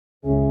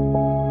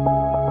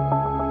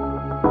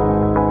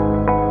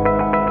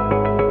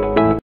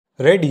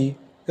Ready,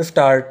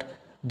 start.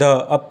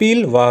 The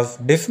appeal was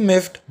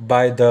dismissed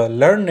by the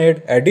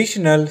learned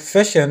additional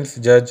sessions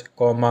judge,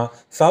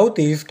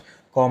 Southeast,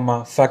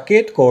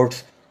 Saket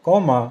Courts,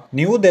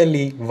 New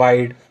Delhi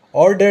wide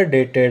order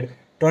dated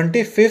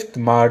 25th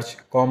March,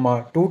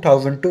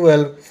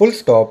 2012, full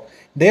stop.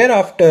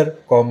 Thereafter,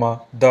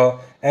 the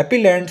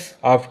appellants,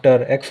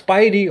 after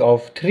expiry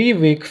of 3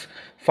 weeks,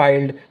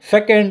 filed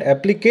second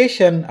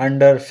application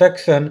under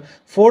section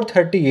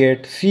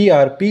 438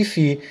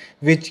 CRPC,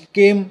 which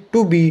came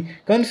to be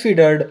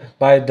considered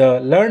by the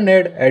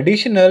learned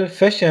additional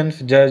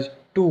sessions judge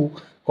 2,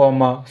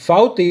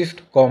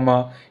 Southeast,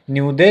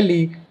 New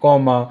Delhi,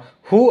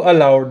 who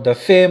allowed the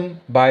same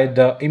by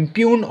the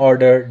impugned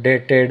order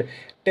dated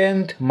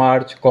 10th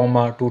March,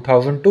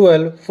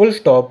 2012, full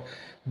stop.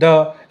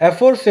 The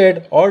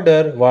aforesaid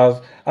order was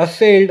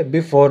assailed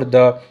before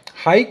the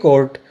High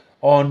Court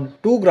on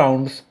two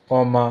grounds,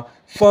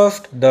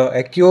 first, the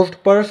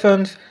accused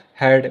persons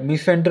had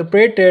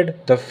misinterpreted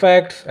the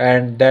facts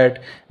and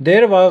that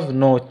there was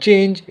no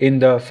change in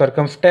the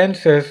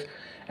circumstances,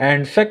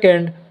 and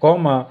second,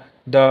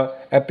 the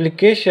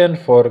application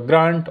for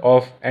grant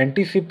of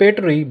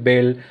anticipatory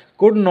bail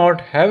could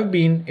not have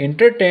been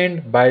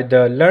entertained by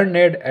the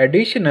learned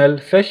additional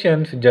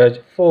sessions judge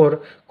 4,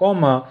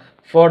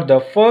 for the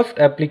first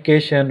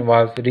application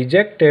was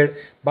rejected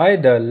by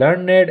the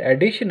learned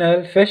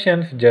additional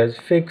sessions judge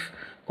 6,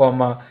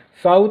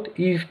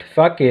 Southeast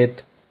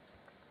Saket.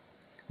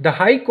 The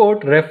High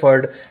Court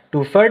referred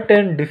to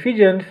certain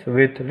decisions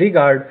with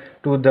regard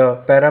to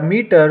the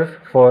parameters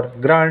for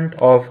grant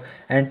of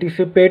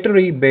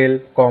anticipatory bail,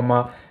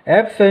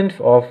 absence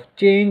of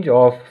change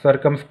of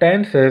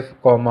circumstances,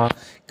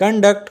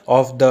 conduct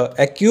of the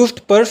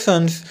accused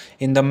persons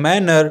in the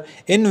manner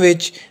in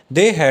which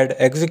they had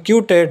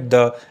executed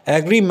the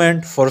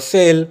agreement for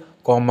sale,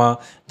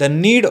 the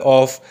need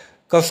of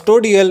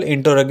custodial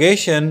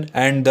interrogation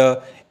and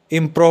the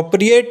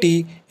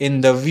impropriety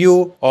in the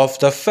view of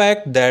the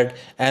fact that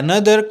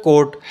another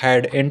court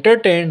had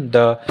entertained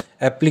the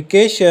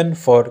application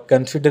for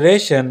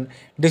consideration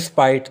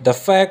despite the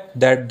fact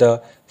that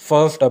the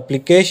first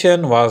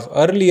application was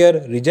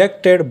earlier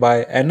rejected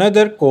by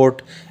another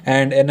court,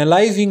 and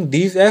analyzing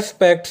these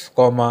aspects,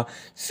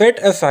 set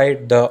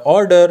aside the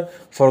order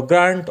for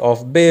grant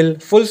of bail,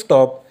 full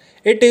stop.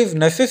 It is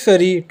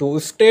necessary to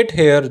state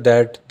here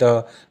that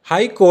the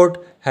High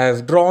Court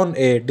has drawn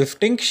a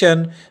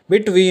distinction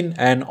between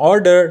an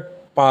order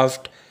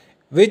passed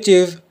which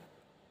is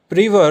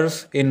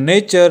perverse in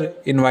nature,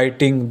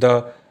 inviting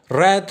the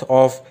wrath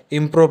of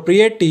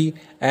impropriety,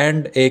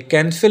 and a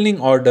cancelling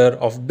order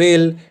of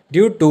bail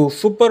due to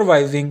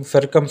supervising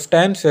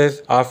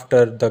circumstances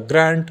after the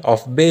grant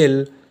of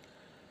bail.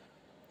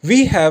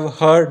 We have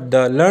heard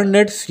the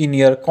learned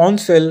senior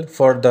counsel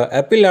for the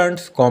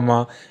appellants,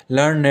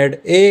 learned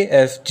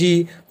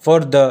ASG for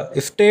the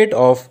state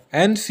of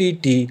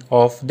NCT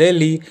of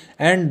Delhi,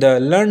 and the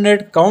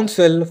learned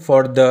counsel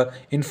for the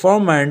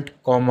informant,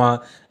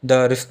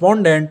 the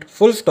respondent,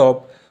 full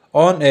stop.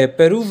 On a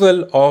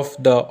perusal of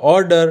the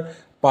order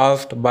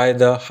passed by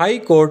the High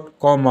Court,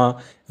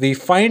 we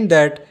find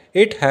that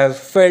it has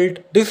felt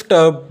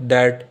disturbed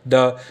that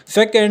the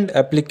second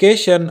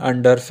application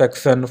under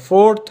section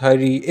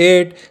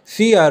 438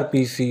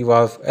 CRPC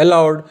was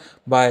allowed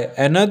by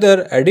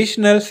another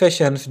additional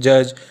sessions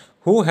judge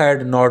who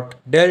had not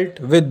dealt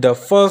with the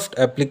first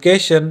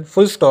application,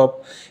 full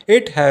stop.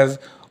 It has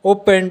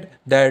opened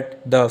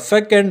that the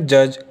second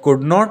judge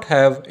could not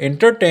have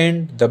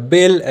entertained the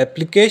bail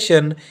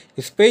application,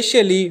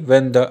 especially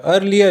when the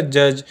earlier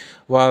judge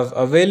was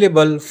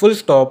available, full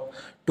stop.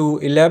 To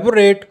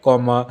elaborate,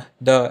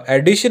 the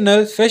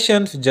additional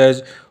sessions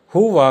judge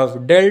who was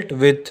dealt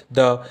with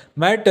the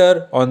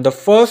matter on the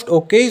first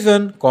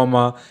occasion,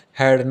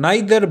 had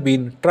neither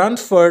been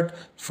transferred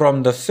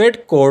from the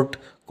said court,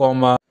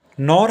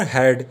 nor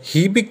had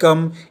he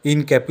become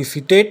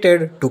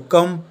incapacitated to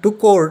come to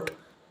court.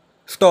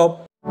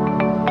 Stop.